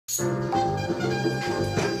Now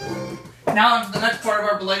on to the next part of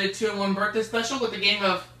our belated 2-in-1 birthday special with the game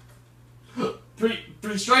of three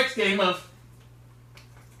strikes game of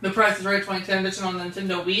The Price is Right 2010 edition on the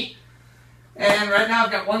Nintendo Wii. And right now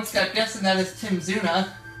I've got one Skype guest, and that is Tim Zuna.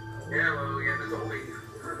 Yeah, well, yeah, there's always.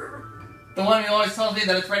 The one who always tells me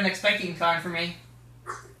that it's redneck spanking time for me.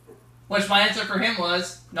 Which my answer for him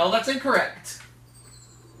was, no, that's incorrect.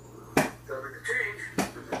 Sounds like a change.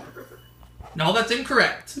 No, that's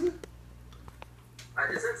incorrect.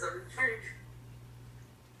 I just said something to change.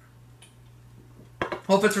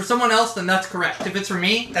 Well, if it's for someone else, then that's correct. If it's for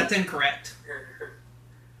me, that's incorrect.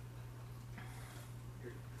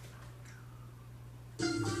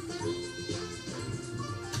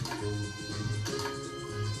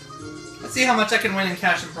 Let's see how much I can win in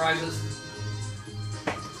cash and prizes.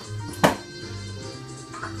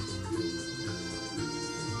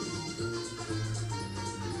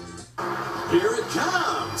 Here it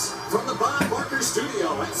comes! From the Bob Barker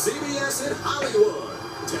Studio at CBS in Hollywood.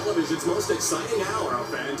 Television's most exciting hour of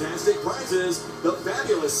fantastic prizes. The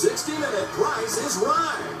fabulous 60-minute Price is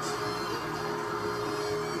Right.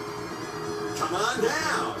 Come on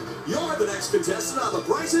down. You're the next contestant on The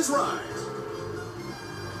Price is Right.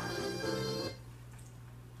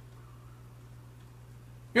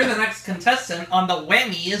 You're the next contestant on The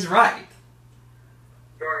Whammy is Right.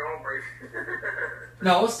 Sorry, homebrew.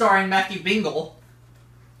 No, starring Matthew Bingle.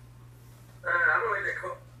 I don't like that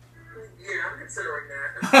call. Yeah, I'm considering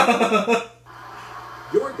that.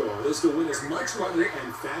 Your goal is to win as much money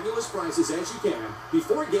and fabulous prizes as you can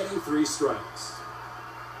before getting 3 strikes.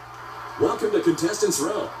 Welcome to Contestants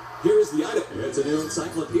Row. Here is the item. It's a new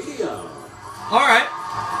encyclopedia. Alright.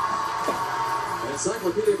 An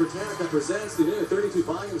Encyclopedia Britannica presents the new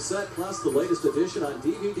 32-volume set plus the latest edition on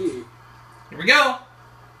DVD. Here we go.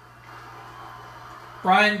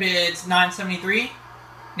 Brian bids $9.73.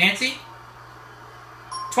 Nancy?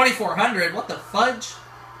 $2,400. What the fudge?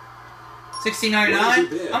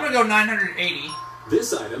 $16.99. I'm gonna go $980.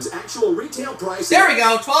 This item's actual retail price. There we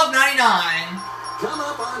go. $12.99. Come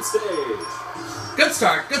up on stage. Good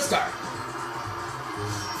start. Good start.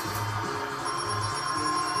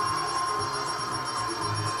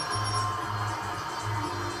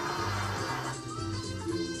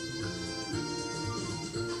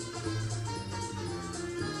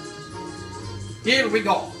 Here we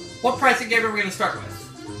go. What pricing game are we going to start with?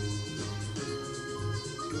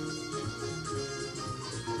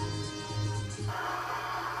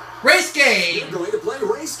 Race game! We're going to play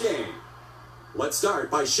race game. Let's start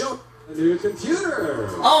by showing a new computer.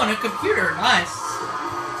 Oh, a new computer. Nice.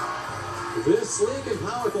 This sleek and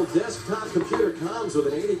powerful desktop computer comes with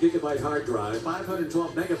an 80-gigabyte hard drive,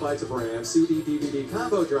 512 megabytes of RAM, CD-DVD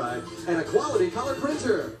combo drive, and a quality color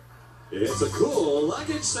printer. It's a cool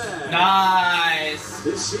luggage set. Nice.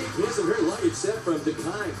 This chic his and her luggage set from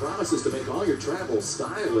Decline promises to make all your travel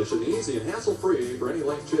stylish and easy and hassle-free for any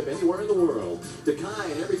length trip anywhere in the world.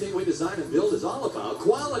 Decline, everything we design and build is all about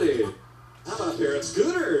quality. How about a pair of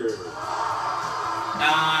scooters?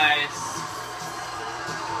 Nice.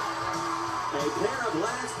 A pair of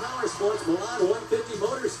Lance Power Sports Milan 150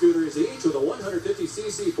 motor scooters, each with a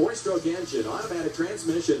 150cc 4-stroke engine, automatic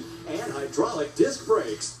transmission, and hydraulic disc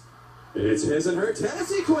brakes. It's his and her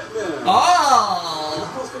tennis equipment. Oh!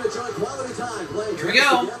 Couple's going to enjoy quality time playing Here we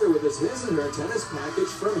tennis go. together with his and her tennis package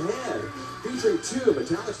from Head. Featuring 2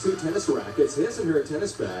 metallic 2 tennis rackets, his and her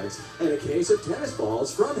tennis bags, and a case of tennis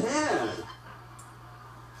balls from Head.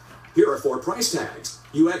 Here are 4 price tags.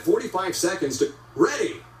 You had 45 seconds to...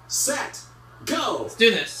 Ready, set, go! Let's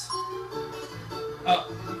do this. Oh.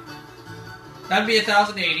 That'd be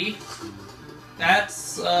 1,080.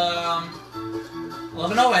 That's,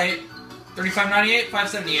 1108. 35.98,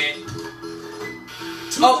 578.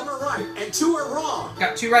 2 of them are right, and 2 are wrong.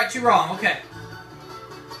 Got 2 right, 2 wrong. Okay.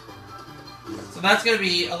 So that's gonna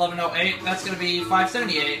be 1108. That's gonna be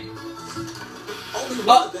 578. Only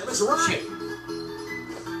one of them is right. Shit.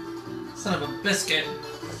 Son of a biscuit.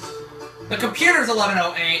 The computer's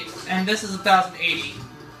 1108, and this is 1,080.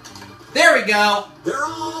 There we go. They're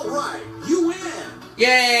all right. You win.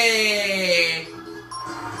 Yay!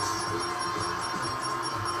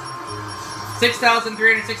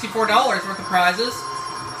 $6,364 worth of prizes.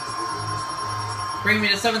 Bring me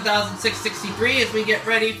to $7,663 as we get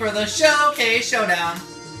ready for the Showcase Showdown.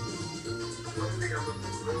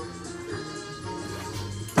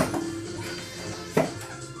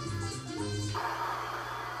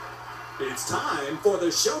 It's time for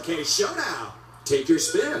the Showcase Showdown. Take your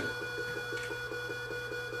spin.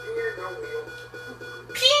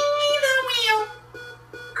 Ping the wheel.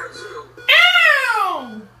 Kazoo.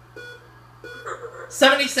 Ow!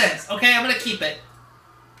 70 cents. Okay, I'm gonna keep it.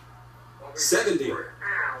 70.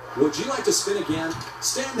 Would you like to spin again?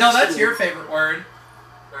 Stand No, next to that's the- your favorite word.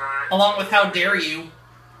 Along with how dare you.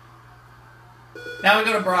 Now we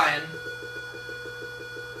go to Brian.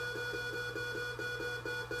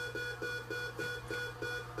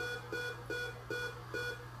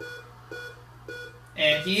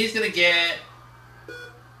 And he's gonna get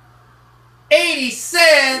 80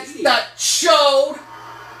 cents. That showed.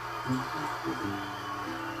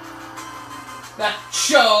 That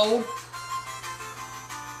showed.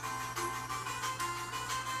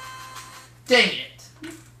 Dang it.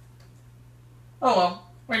 Oh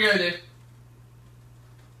well, what are you gonna do?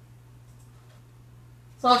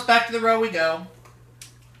 So it's back to the row we go.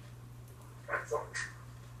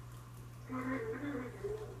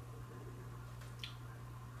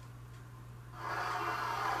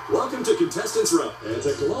 Welcome to Contestants Row. It's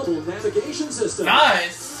a global navigation system.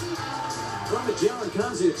 Nice. From Magellan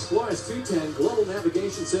comes the Explorers 210 global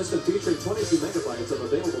navigation system featuring 22 megabytes of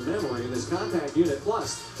available memory in this compact unit,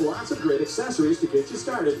 plus lots of great accessories to get you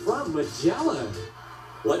started from Magellan.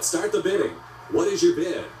 Let's start the bidding. What is your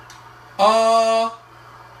bid?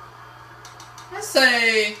 Let's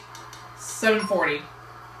say 740.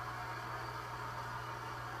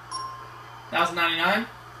 $1,099.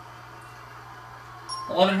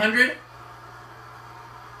 1,100.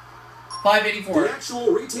 584. The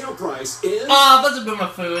actual retail price is... Buzzer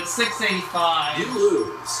Boomafoo. It's $685. You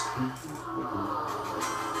lose.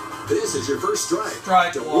 This is your first strike.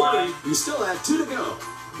 Strike Don't one. worry, you still have 2 to go.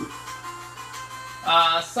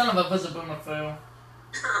 Son of a Buzzer Boomafoo.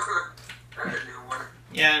 That's a new one.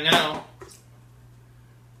 Yeah, I know.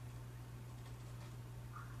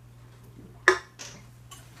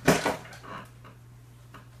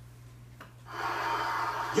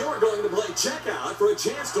 You're going to play checkout for a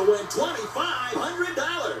chance to win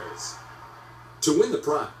 $2,500. To win the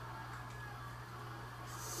prize.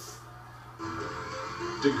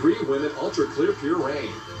 Degree Women Ultra Clear Pure Rain.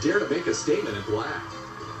 Dare to make a statement in black.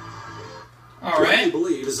 All What do you right.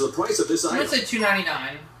 believe is the price of this I'm item? gonna say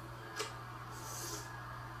 $299.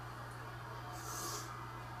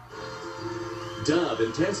 Dove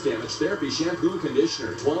Intense Damage Therapy Shampoo and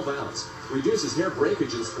Conditioner, 12 ounce. Reduces hair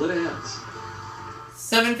breakage and split ends.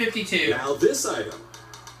 $752. Now this item.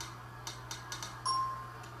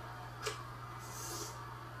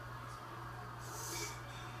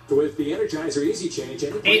 With the Energizer Easy Change,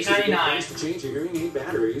 any place is a good $8.99. place to change your hearing aid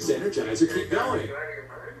batteries. Energizer, keep going.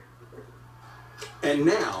 And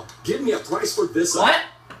now, give me a price for this What? item.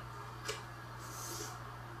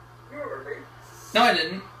 No, I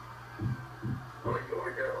didn't.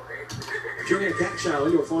 Purina Cat Chow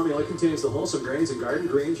Indoor Formula contains the wholesome grains and garden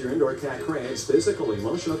greens your indoor cat craves. Physical,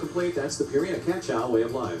 emotional, complete. That's the Purina Cat Chow way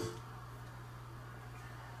of life.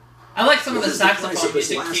 I like some of What the is the price saxophone of this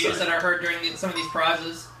music last cues that item? I heard during some of these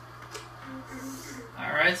prizes.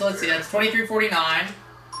 Alright, so let's see. That's $23.49.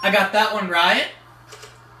 I got that one right.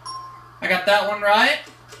 I got that one right.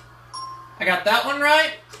 I got that one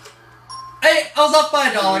right. Hey, I was off by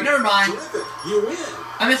 $1. Never mind. Terrific. You win.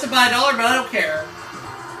 I missed it by $1, but I don't care.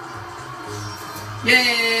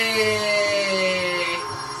 Yay!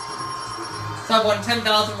 So I've won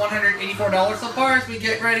 $10,184 so far as we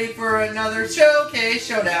get ready for another showcase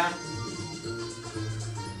showdown.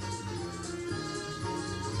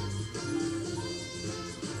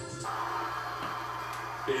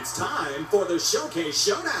 It's time for the Showcase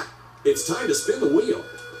Showdown. It's time to spin the wheel.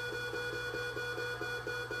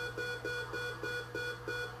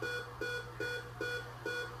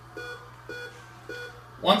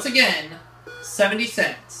 Once again, 70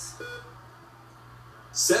 cents.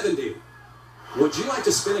 70. Would you like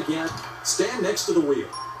to spin again? Stand next to the wheel.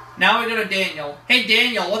 Now we go to Daniel. Hey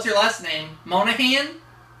Daniel, what's your last name? Monahan?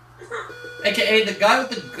 AKA the guy with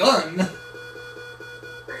the gun.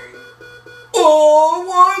 Oh,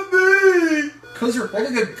 why me? Because you're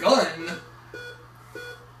holding a gun.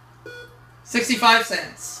 65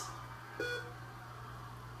 cents.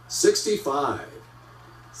 65.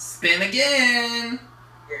 Spin again.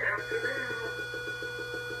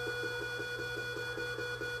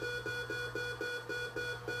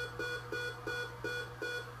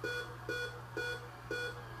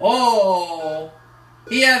 Oh,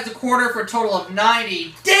 he has a quarter for a total of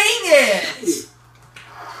 90. Dang it!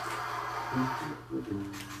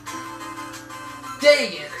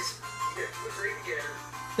 Dang it!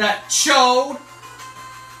 That chode!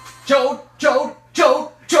 Chode! Chode!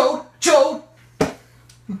 Chode! Chode! Chode!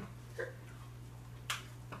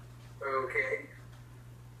 Okay.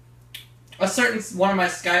 A certain one of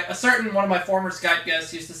my former Skype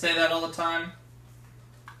guests used to say that all the time.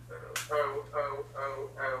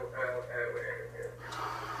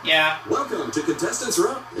 Yeah. Welcome to Contestants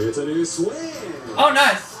Row. It's a new swing. Oh,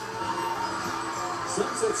 nice.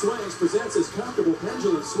 Sunset Swings presents its comfortable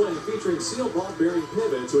pendulum swing featuring seal ball-bearing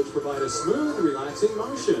pivots which provide a smooth, relaxing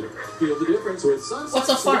motion. Feel the difference with Sunset What's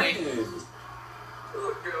so funny? Swings.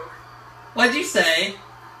 What'd you say?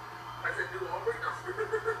 I said do over.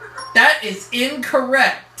 That is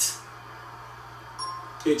incorrect.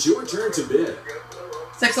 It's your turn to bid.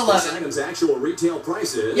 This $6.11. item's actual retail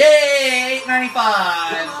price is... Yay! Come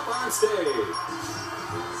 $8.95. up on stage.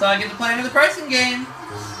 So I get to play into the pricing game.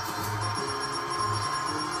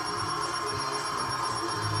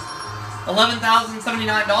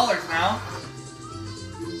 $11,079 now.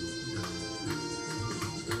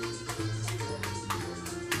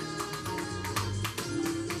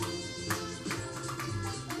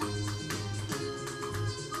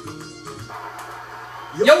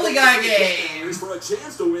 Yodely Guy game. For a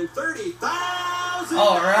chance to win $30,000.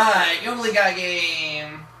 All right, Yodely Guy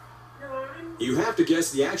game. You have to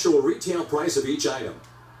guess the actual retail price of each item.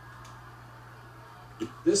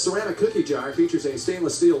 This ceramic cookie jar features a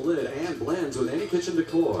stainless steel lid and blends with any kitchen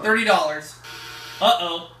decor. $30.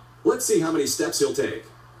 Uh-oh. Let's see how many steps he'll take.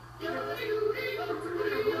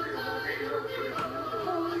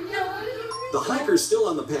 The hiker's still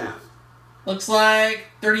on the path. Looks like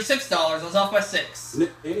 $36. I was off by 6.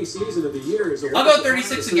 Any season of the year is a I'll go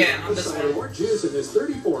 36 again on this cider one. or juice in this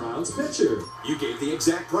 34-ounce pitcher. You gave the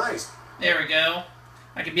exact price. There we go.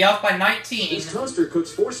 I could be off by 19. This toaster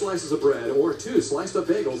cooks 4 slices of bread or 2 sliced up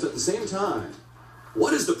bagels at the same time.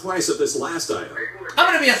 What is the price of this last item? I'm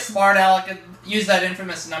going to be a smart aleck and use that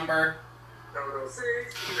infamous number.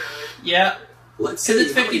 Yeah. Let's see. Because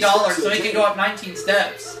it's how many $50, steps so he'll he can take. go up 19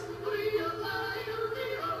 steps.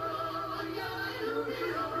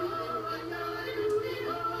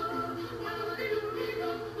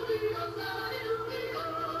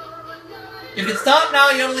 You can stop now,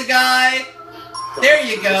 Yodely Guy. There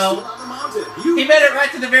you go. He made it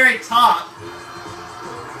right to the very top.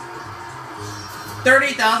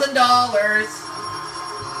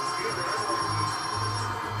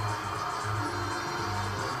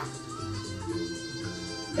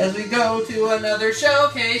 $30,000. As we go to another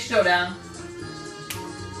showcase showdown.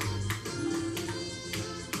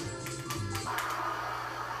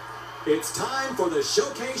 It's time for the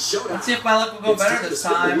showcase showdown. Let's see if my luck will go It's better to this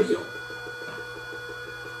spin the time. wheel.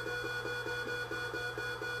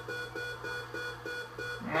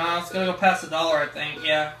 It's gonna go past $1, I think.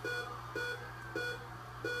 Yeah.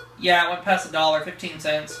 Yeah, it went past $1, 15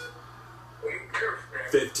 cents.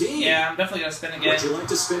 15. Yeah, I'm definitely gonna spin again. Would you like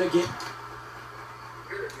to spin again?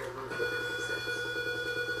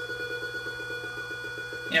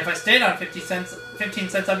 Yeah, if I stayed on 15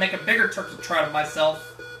 cents, I'd make a bigger turkey trot of myself.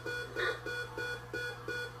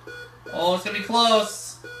 Oh, it's gonna be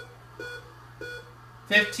close.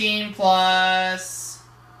 15 plus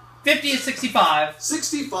 50 is 65.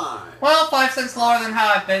 65. Well, 5 cents lower than how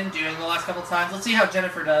I've been doing the last couple times. Let's see how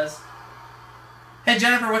Jennifer does. Hey,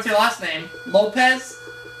 Jennifer, what's your last name? Lopez?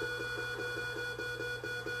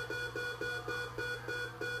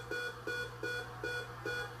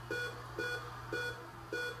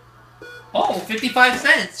 Oh, 55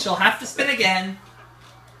 cents. She'll have to spin again.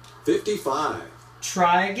 55.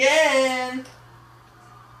 Try again.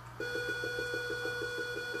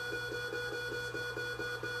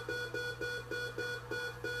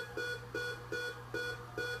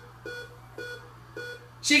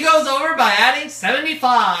 She goes over by adding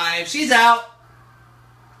 75. She's out.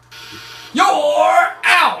 You're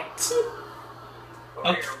out.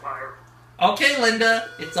 Okay. Okay, Linda.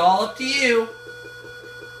 It's all up to you.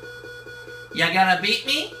 You gonna beat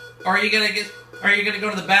me, or are you gonna go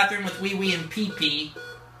to the bathroom with Wee Wee and Pee Pee?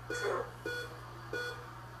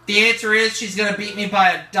 The answer is she's gonna beat me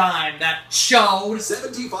by a dime. That showed.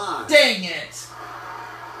 75. Dang it.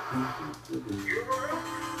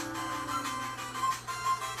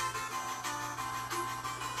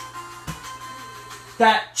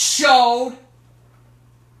 That showed.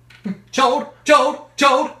 Chode.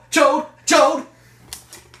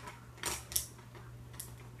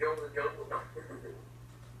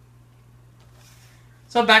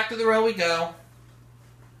 So back to the row we go.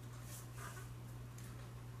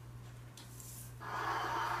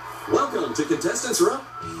 Welcome to Contestants Row.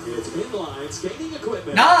 It's inline skating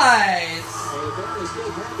equipment. Nice! A family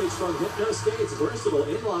skate package from Hypno Skates. Versatile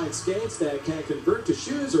inline skates that can convert to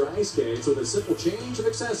shoes or ice skates with a simple change of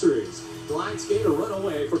accessories. Glide, skate, or run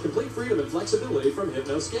away for complete freedom and flexibility from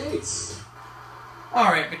Hypno Skates.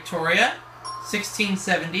 Alright, Victoria.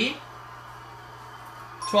 1670.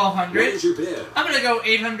 What 1200. is your bid? I'm gonna go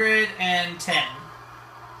 810.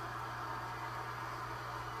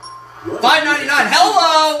 What $5.99.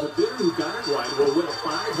 Hello! The bidder who got it right will win a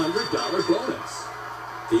 $500 bonus.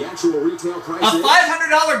 The actual retail price A is...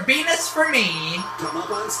 $500 bonus for me. Come up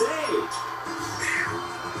on stage.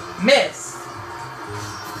 Miss.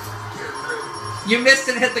 You missed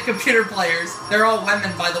and hit the computer players. They're all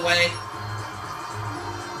women, by the way.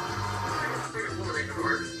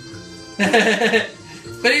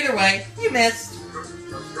 But either way, you missed.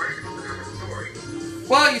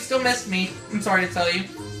 Well, you still missed me. I'm sorry to tell you.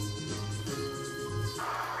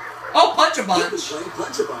 Oh, Punch a You can Bunch. play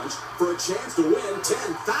Punch a Bunch for a chance to win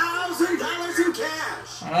 $10,000 in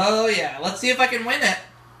cash. Oh, yeah. Let's see if I can win it.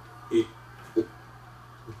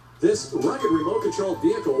 This rugged remote-controlled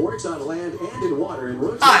vehicle works on land and in water and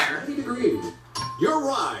rotates Higher. 90 degrees. You're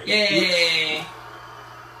right. Yay.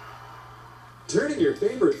 Turning your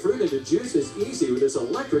favorite fruit into juice is easy with this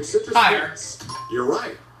electric citrus Higher. press. You're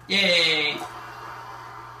right. Yay.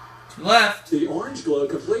 To left. The Orange Glow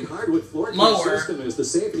Complete Hardwood Floor Clean Lower. System is the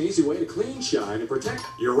safe and easy way to clean, shine, and protect.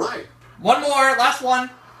 You're right. One more. Last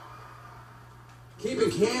one.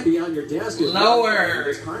 Keeping candy on your desk is Lower.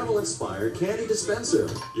 this carnival-inspired candy dispenser.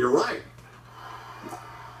 You're right.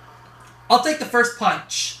 I'll take the first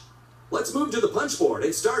punch. Let's move to the punch board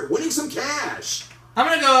and start winning some cash. I'm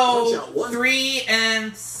gonna Punch out go one. 3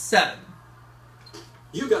 and 7.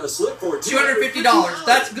 You got a slip for $250.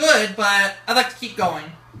 That's good, but I'd like to keep going.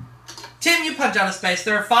 Tim, you punch out of space.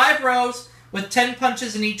 There are 5 rows with 10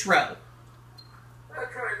 punches in each row. Try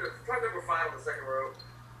number 5 on the second row.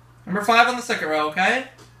 Number 5 on the second row, okay?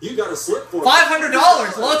 You got a slip for $500.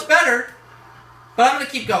 Well, it's better. But I'm going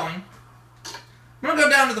to keep going. I'm going to go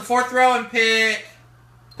down to the 4th row and pick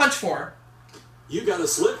punch 4. You got a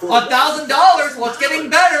slip for $1,000. Well, it's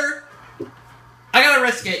getting better. I got to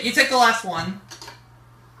risk it. You take the last one.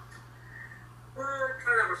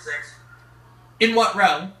 Try number 6. In what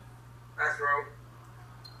row? Last row.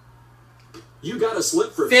 You got a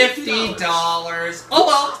slip for $50. Oh,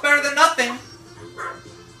 well, it's better than nothing.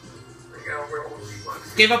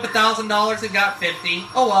 Gave up $1,000 and got 50.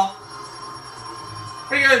 Oh, well.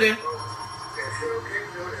 What are you going to do?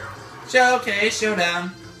 Showcase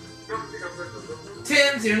Showdown.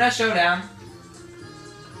 Tim Zuna Showdown.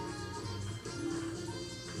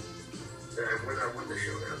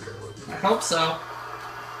 I hope so.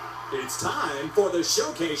 It's time for the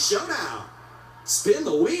Showcase Showdown. Spin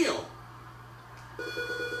the wheel.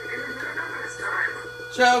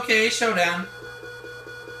 Showcase Showdown.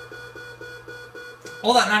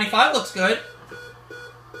 Oh, that 95 looks good.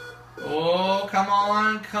 Oh, come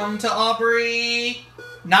on. Come to Aubrey.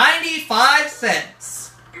 95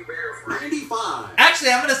 cents. 95.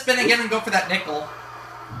 Actually, I'm going to spin again and go for that nickel.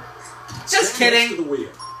 Just Stand next kidding. to the wheel.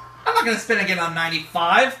 I'm not going to spin again on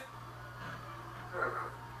 95.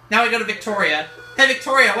 Now we go to Victoria. Hey,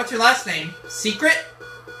 Victoria, what's your last name? Secret?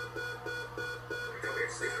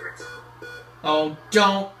 Oh,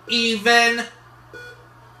 don't even.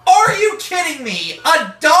 Are you kidding me?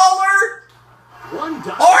 $1?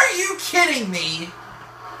 $1. Are you kidding me?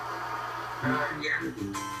 Yeah.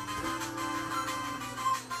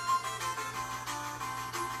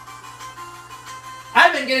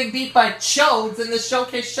 I've been getting beat by chodes in this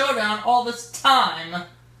Showcase Showdown all this time.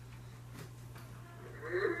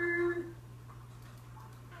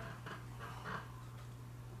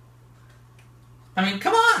 I mean,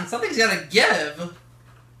 come on, something's gotta give.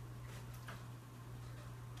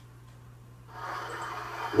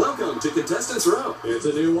 Welcome to Contestants Row. It's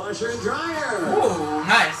a new washer and dryer. Ooh,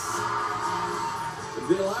 nice.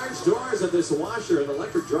 The large doors of this washer and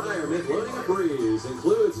electric dryer make loading a breeze.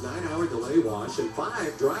 Includes 9-hour delay wash and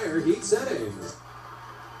 5 dryer heat settings.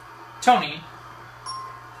 Tony.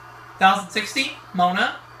 1060.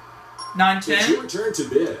 Mona. It's 910. your turn to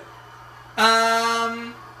bid.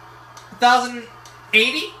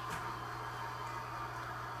 1080.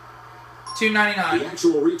 The $2.99.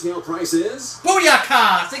 actual retail price is...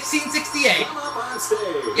 Booyaka! 1668. Come up on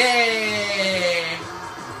stage. Yay!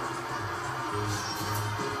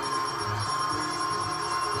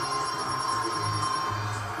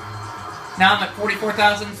 Now I'm at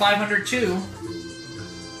 44,502.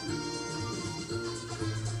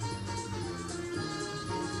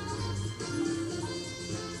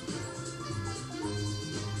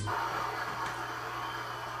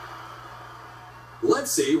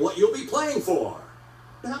 Let's see what you'll be playing for.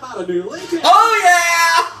 How about a new Lincoln? Oh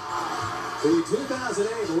yeah! The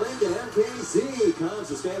 2008 Lincoln MKZ comes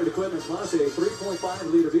with standard equipment plus a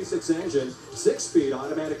 3.5-liter V6 engine, 6-speed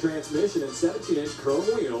automatic transmission, and 17-inch chrome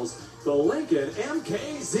wheels. The Lincoln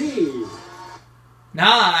MKZ.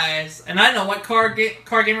 Nice. And I know what card game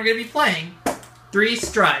we're going to be playing. 3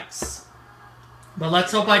 strikes. But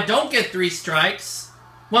let's hope I don't get 3 strikes.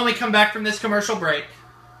 when we come back from this commercial break.